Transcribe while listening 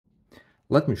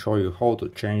Let me show you how to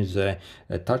change the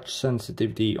touch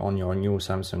sensitivity on your new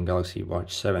Samsung Galaxy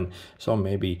Watch 7. So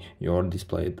maybe your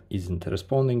display isn't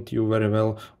responding to you very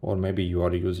well, or maybe you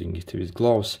are using it with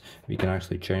gloves. We can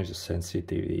actually change the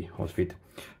sensitivity of it.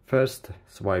 First,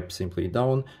 swipe simply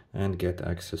down and get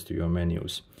access to your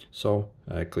menus. So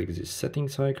click this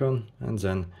settings icon and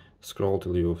then scroll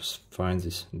till you find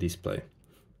this display.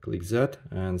 Click that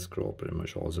and scroll pretty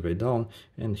much all the way down,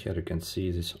 and here you can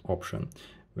see this option.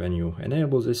 When you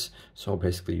enable this, so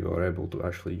basically you are able to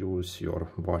actually use your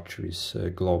watch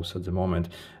with gloves at the moment,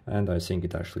 and I think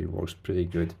it actually works pretty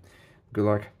good. Good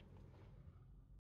luck.